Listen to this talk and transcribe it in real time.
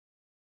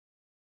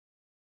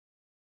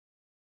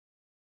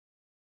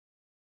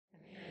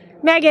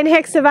Megan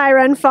Hicks of I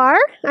Run Far.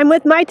 I'm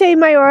with Maite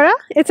Maiora.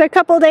 It's a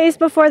couple days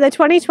before the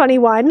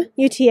 2021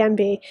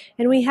 UTMB,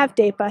 and we have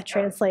Deepa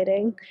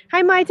translating.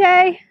 Hi,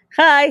 Maite.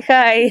 Hi.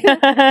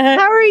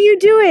 How are you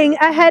doing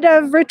ahead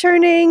of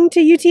returning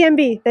to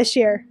UTMB this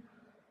year?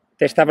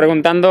 Te está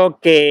preguntando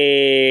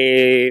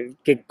que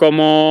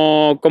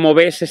cómo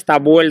ves esta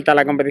vuelta a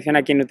la competición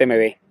aquí en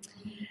UTMB.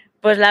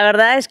 Pues la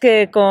verdad es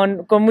que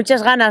con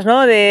muchas ganas, ¿no?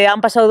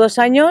 Han pasado 2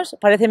 años,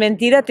 parece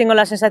mentira, tengo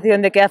la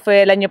sensación de que ya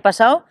fue el año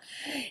pasado.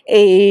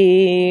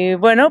 Y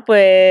bueno,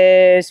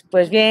 pues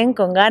bien,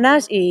 con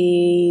ganas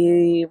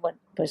y bueno,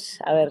 pues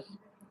a ver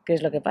qué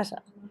es lo que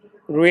pasa.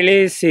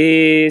 Really,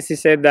 she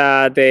said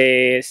that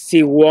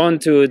she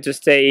want to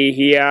stay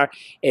here.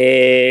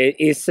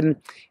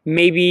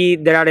 Maybe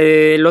there are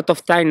a lot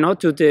of time, not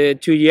to the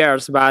 2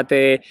 years, but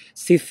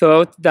she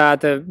thought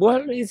that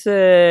well, it's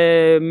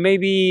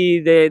maybe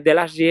the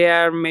last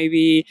year,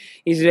 maybe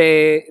is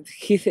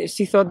she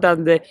thought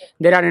that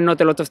there are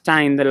not a lot of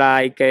time,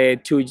 like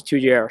 2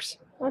 years.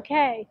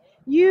 Okay.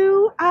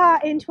 You,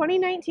 in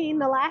 2019,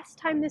 the last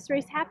time this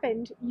race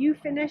happened, you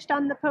finished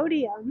on the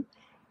podium.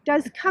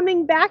 Does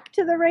coming back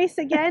to the race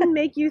again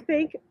make you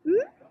think,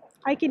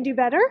 I can do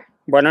better?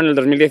 Bueno, en el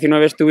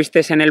 2019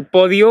 estuviste en el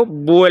podio,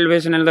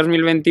 vuelves en el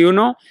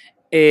 2021.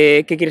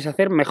 ¿Qué quieres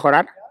hacer?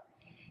 ¿Mejorar?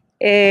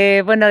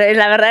 Bueno,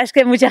 la verdad es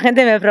que mucha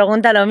gente me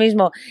pregunta lo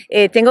mismo.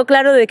 Tengo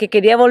claro de que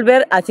quería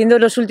volver haciendo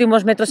los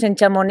últimos metros en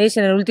Chamonix,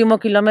 en el último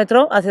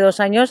kilómetro, hace 2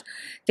 años.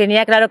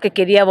 Tenía claro que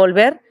quería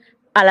volver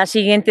a la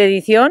siguiente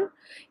edición.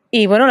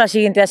 Y bueno, la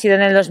siguiente ha sido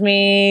en el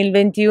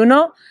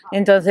 2021,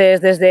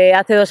 entonces desde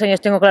hace 2 años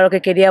tengo claro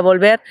que quería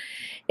volver.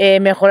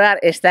 Mejorar,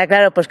 está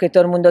claro, pues que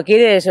todo el mundo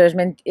quiere,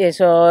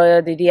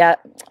 eso diría,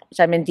 o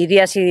sea,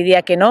 mentiría si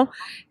diría que no,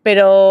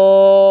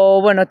 pero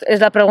bueno, es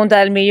la pregunta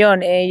del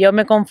millón. Yo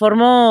me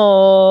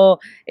conformo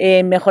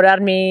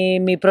mejorar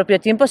mi propio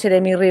tiempo, seré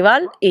mi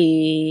rival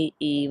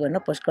y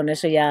bueno, pues con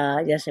eso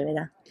ya se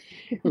verá.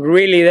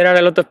 Really, there are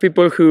a lot of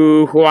people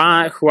who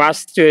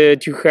ask to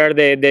hear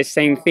the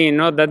same thing,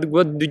 no? That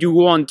what do you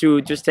want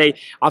to stay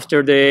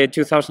after the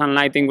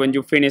 2019 when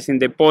you finish in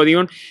the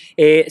podium?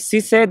 She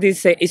said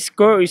it's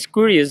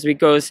curious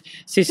because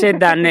she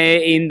said that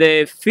in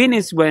the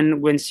finish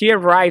when she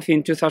arrived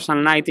in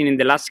 2019 in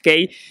the last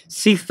K,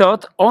 she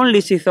thought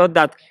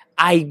that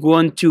I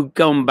want to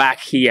come back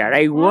here.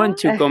 I want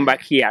to come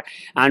back here.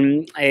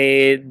 And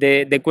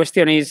the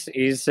question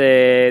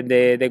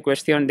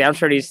the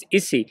answer is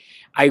easy.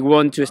 I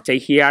want to stay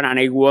here and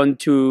I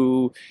want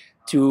to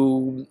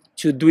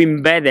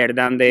doing better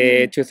than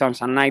the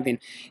 2019.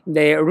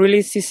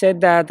 Really, she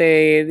said that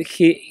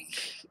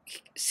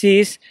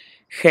she's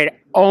her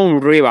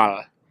own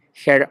rival.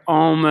 Her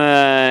own,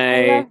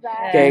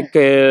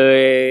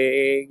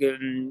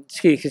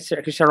 he's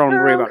her own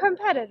rival.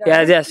 Competitor.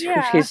 Yes,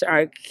 yeah.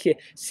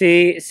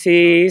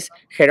 She's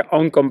her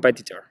own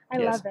competitor. I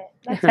love it.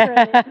 That's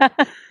great.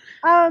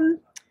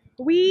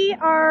 We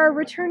are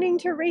returning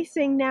to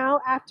racing now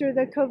after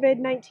the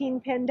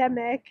COVID-19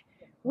 pandemic.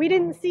 We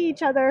didn't see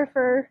each other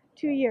for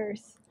 2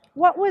 years.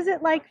 What was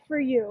it like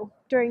for you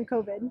during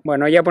COVID?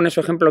 Bueno, ella pone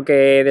su ejemplo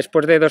que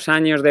después de 2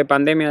 años de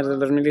pandemia, desde el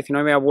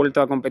 2019, ha vuelto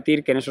a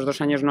competir, que en esos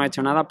 2 años no ha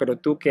hecho nada, pero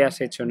 ¿tú qué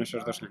has hecho en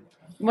esos 2 años?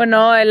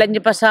 Bueno, el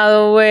año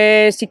pasado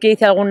sí que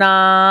hice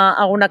alguna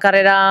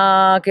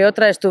carrera que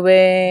otra,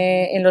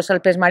 estuve en los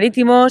Alpes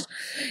Marítimos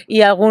y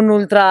algún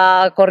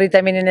ultra corrí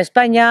también en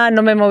España.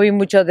 No me moví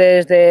mucho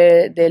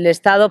desde el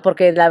estado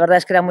porque la verdad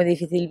es que era muy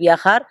difícil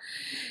viajar.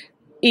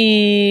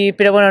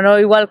 Pero bueno, no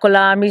igual con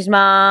la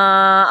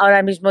misma,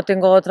 ahora mismo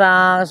tengo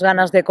otras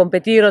ganas de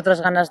competir, otras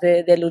ganas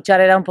de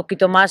luchar, era un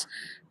poquito más,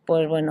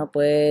 pues bueno,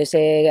 pues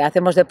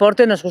hacemos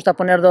deporte, nos gusta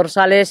poner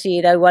dorsales y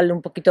era igual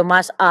un poquito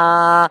más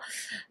a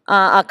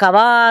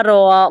acabar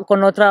o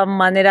con otra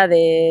manera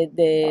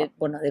de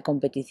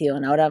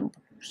competición. Ahora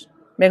pues,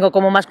 vengo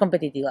como más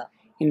competitiva.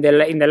 In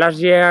the last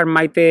year,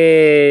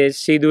 Maite,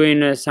 she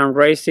doing some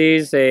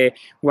races.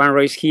 One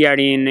race here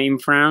in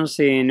France,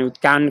 in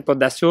UTMB Côte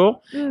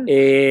d'Azur,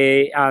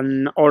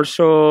 and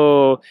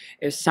also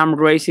some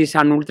races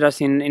and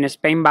ultras in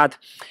Spain, but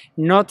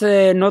not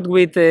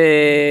with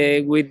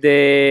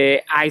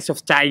the eyes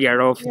of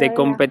tiger of the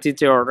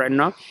competitor.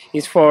 No,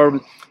 it's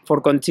for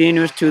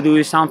continuous to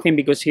do something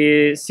because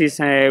she's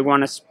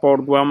one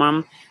sport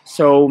woman.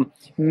 So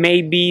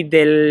maybe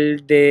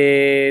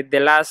the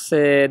last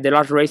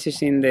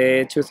races in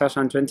the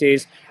 2020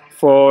 is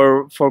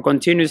for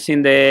continuous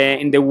in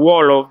the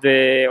wall of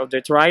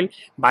the trial,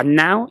 but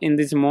now in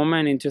this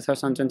moment in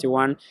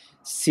 2021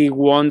 she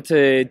want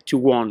to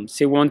win.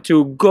 She want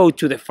to go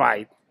to the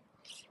fight.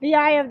 The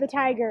eye of the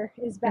tiger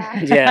is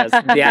back. Yes,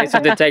 the eyes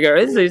of the tiger.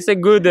 It's a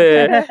good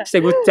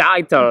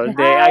title.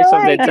 The eyes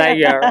of the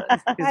tiger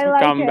is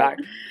come back.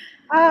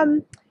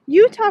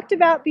 You talked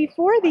about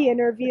before the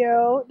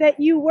interview that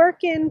you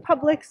work in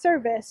public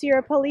service. You're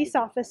a police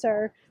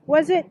officer.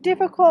 Was it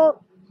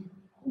difficult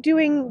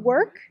doing your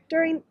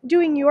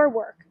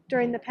work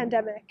during the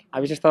pandemic?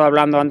 Habéis estado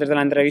hablando antes de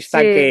la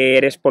entrevista que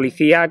eres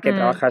policía, que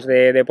trabajas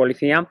de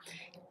policía.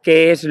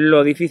 ¿qué es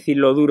lo difícil,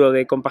 lo duro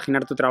de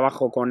compaginar tu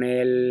trabajo con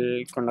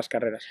las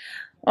carreras?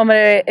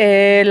 Hombre,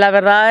 la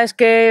verdad es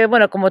que,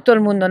 bueno, como todo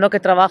el mundo, ¿no? Que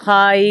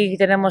trabaja y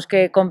tenemos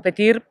que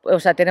competir, o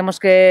sea,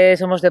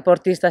 somos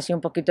deportistas y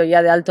un poquito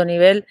ya de alto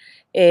nivel.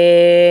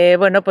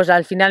 Bueno, pues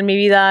al final mi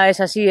vida es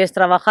así, es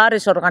trabajar,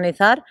 es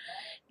organizar.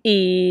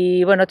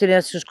 Y bueno,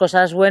 tiene sus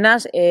cosas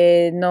buenas,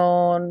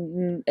 no,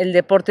 el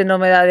deporte no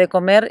me da de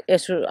comer,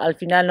 eso al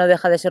final no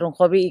deja de ser un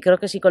hobby y creo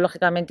que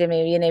psicológicamente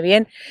me viene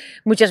bien.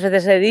 Muchas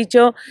veces he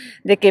dicho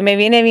de que me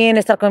viene bien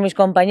estar con mis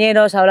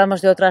compañeros,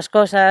 hablamos de otras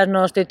cosas,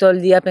 no estoy todo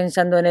el día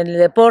pensando en el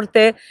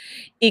deporte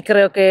y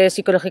creo que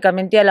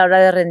psicológicamente a la hora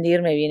de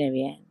rendir me viene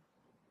bien.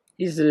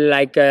 It's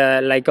like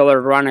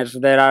other runners.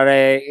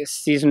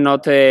 She's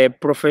not a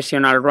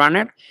professional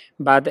runner,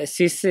 but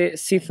she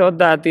thought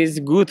that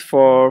is good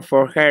for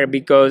her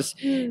because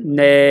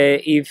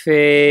if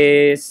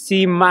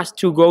she must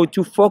to go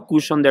to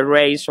focus on the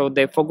race or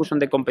the focus on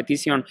the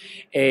competition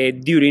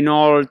during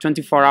all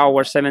 24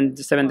 hours, seven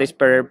days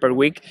per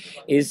week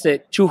is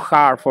too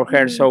hard for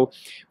her. So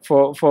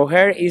for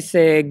her, it's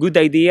a good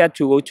idea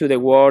to go to the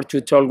world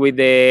to talk with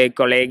the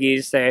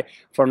colleagues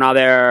for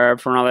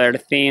other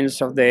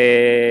things of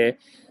the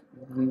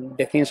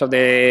things of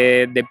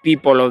the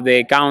people of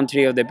the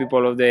country, of the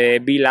people of the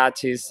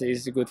village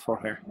is good for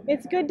her.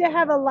 It's good to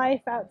have a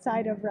life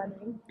outside of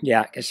running.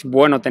 Ya, es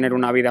bueno tener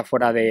una vida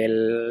fuera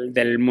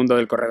del mundo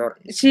del corredor.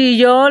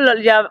 Sí,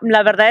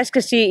 la verdad es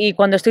que sí, y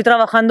cuando estoy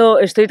trabajando,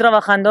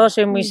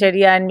 soy muy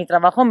seria en mi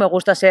trabajo, me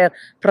gusta ser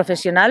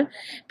profesional,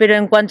 pero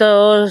en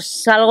cuanto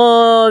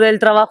salgo del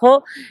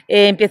trabajo,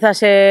 empiezo a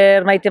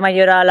ser Maite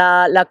Maiora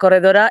la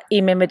corredora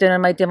y me meto en el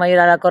Maite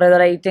Maiora la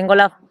corredora y tengo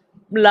la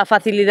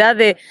facilidad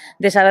de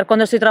saber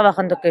cuando estoy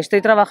trabajando, que estoy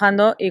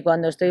trabajando y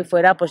cuando estoy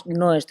fuera, pues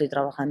no estoy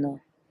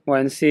trabajando.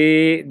 When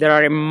there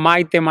are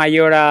Maite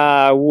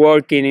Maiora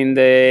working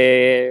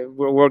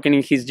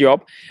in his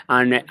job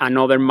and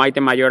another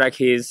Maite Maiora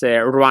his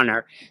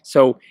runner.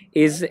 So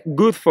it's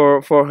good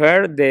for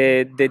her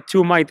the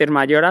two Maite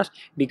Maioras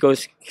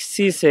because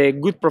she's a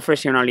good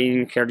professional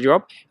in her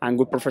job and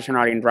good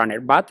professional in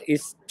runner. But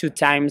it's two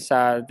times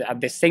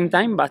at the same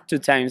time, but two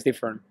times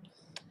different.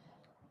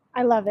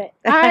 I love it.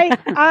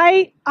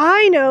 I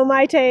know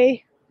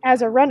Maite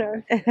as a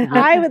runner.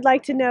 I would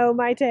like to know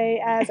Maite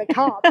as a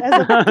cop, as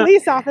a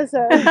police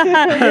officer.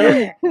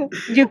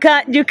 You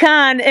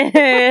can.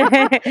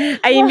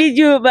 I invite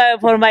you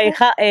for my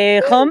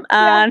home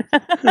and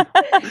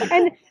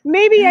and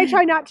maybe I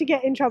try not to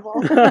get in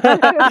trouble.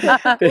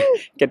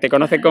 Que te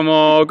conoce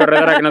como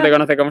corredora, que no te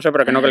conoce como eso,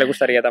 pero que no que le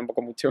gustaría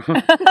tampoco mucho.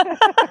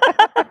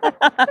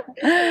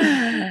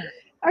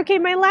 Okay,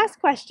 my last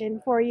question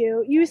for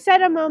you. You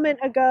said a moment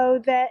ago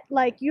that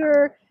like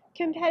your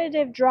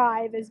competitive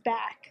drive is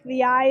back.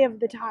 The eye of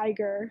the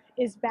tiger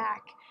is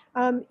back.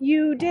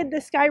 You did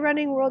the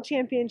Skyrunning World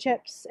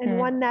Championships and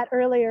won that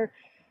earlier.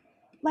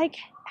 Like,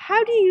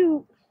 how do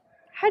you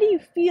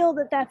feel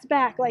that that's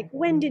back? Like,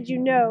 when did you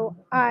know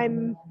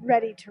I'm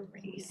ready to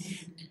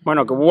race?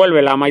 Bueno, que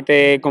vuelve la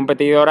Maite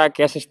competidora,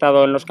 que has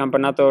estado en los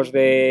campeonatos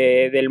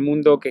del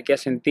mundo, que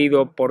has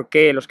sentido, por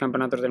qué los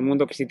campeonatos del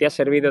mundo, que si te ha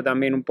servido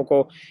también un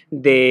poco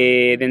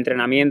de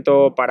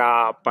entrenamiento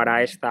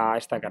para esta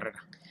carrera.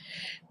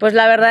 Pues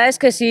la verdad es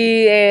que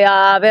sí,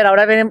 a ver,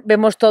 ahora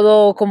vemos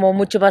todo como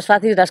mucho más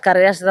fácil, las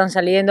carreras están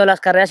saliendo, las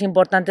carreras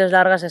importantes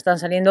largas están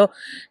saliendo,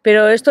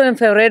 pero esto en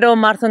febrero o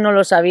marzo no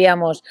lo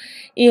sabíamos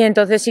y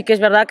entonces sí que es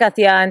verdad que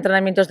hacía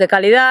entrenamientos de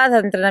calidad,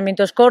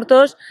 entrenamientos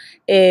cortos,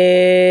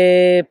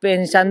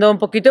 pensando un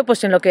poquito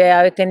pues en lo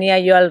que tenía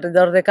yo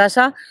alrededor de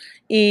casa.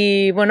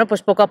 Y bueno,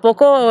 pues poco a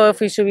poco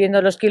fui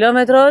subiendo los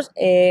kilómetros,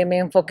 me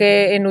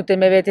enfoqué en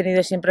UTMB, he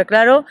tenido siempre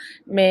claro,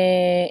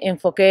 me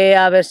enfoqué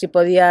a ver si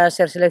podía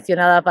ser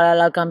seleccionada para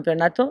el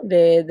campeonato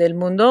del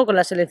mundo con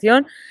la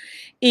selección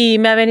y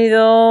me ha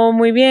venido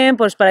muy bien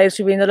pues para ir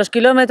subiendo los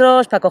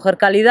kilómetros, para coger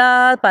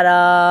calidad,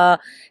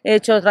 he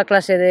hecho otra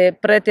clase de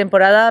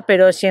pretemporada,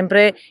 pero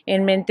siempre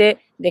en mente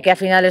de que a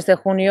finales de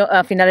junio,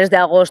 a finales de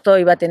agosto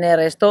iba a tener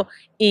esto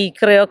y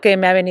creo que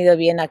me ha venido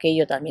bien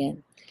aquello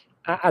también.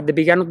 At the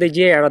beginning of the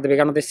year, at the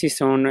beginning of the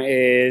season,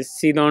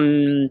 she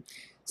don't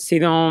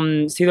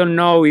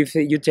know if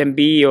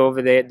UTMB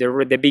or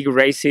the big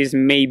races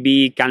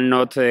maybe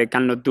cannot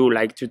do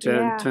like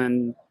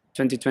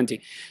 2020.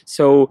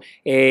 So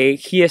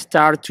he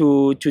started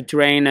to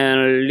train a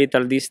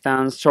little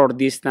distance, short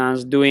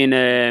distance, doing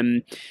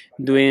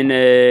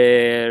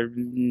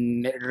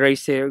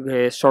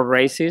short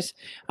races,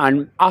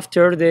 and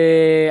after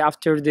the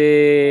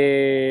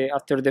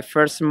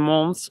first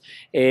months,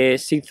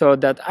 she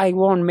thought that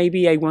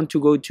maybe I want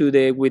to go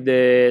with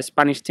the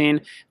Spanish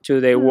team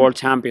to the World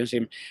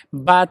Championship,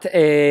 but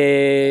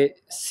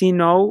she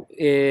know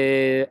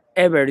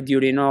ever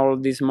during all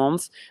these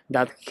months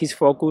that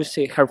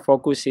her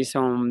focus is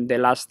on the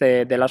last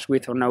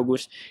week of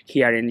August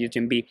here in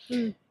UTMB.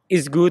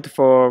 It's good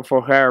for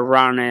her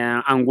run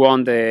and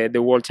won the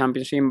World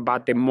Championship,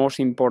 but the most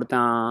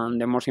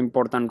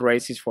important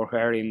races for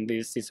her in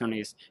this season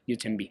is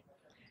UTMB.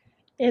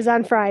 is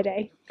on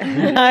Friday.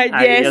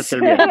 Yes.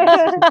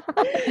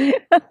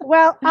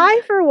 Well,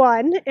 I, for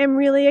one, am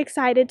really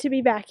excited to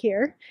be back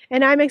here,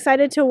 and I'm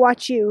excited to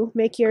watch you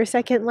make your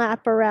second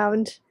lap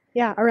around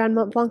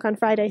Mont Blanc on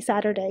Friday,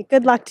 Saturday.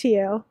 Good luck to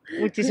you.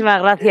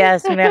 Muchísimas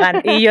gracias,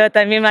 Megan. Y yo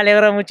también me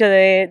alegro mucho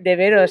de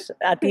veros,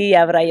 a ti y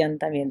a Brian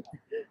también.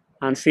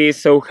 And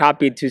she's so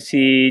happy to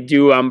see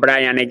you and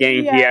Brian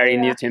again here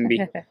in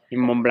UTMB, in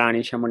Mont Blanc,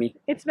 in Chamonix.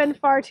 It's been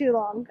far too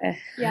long.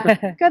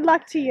 Yeah. Good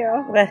luck to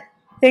you.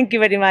 Thank you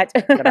very much.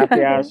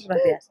 Gracias.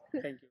 Gracias.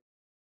 Thank you.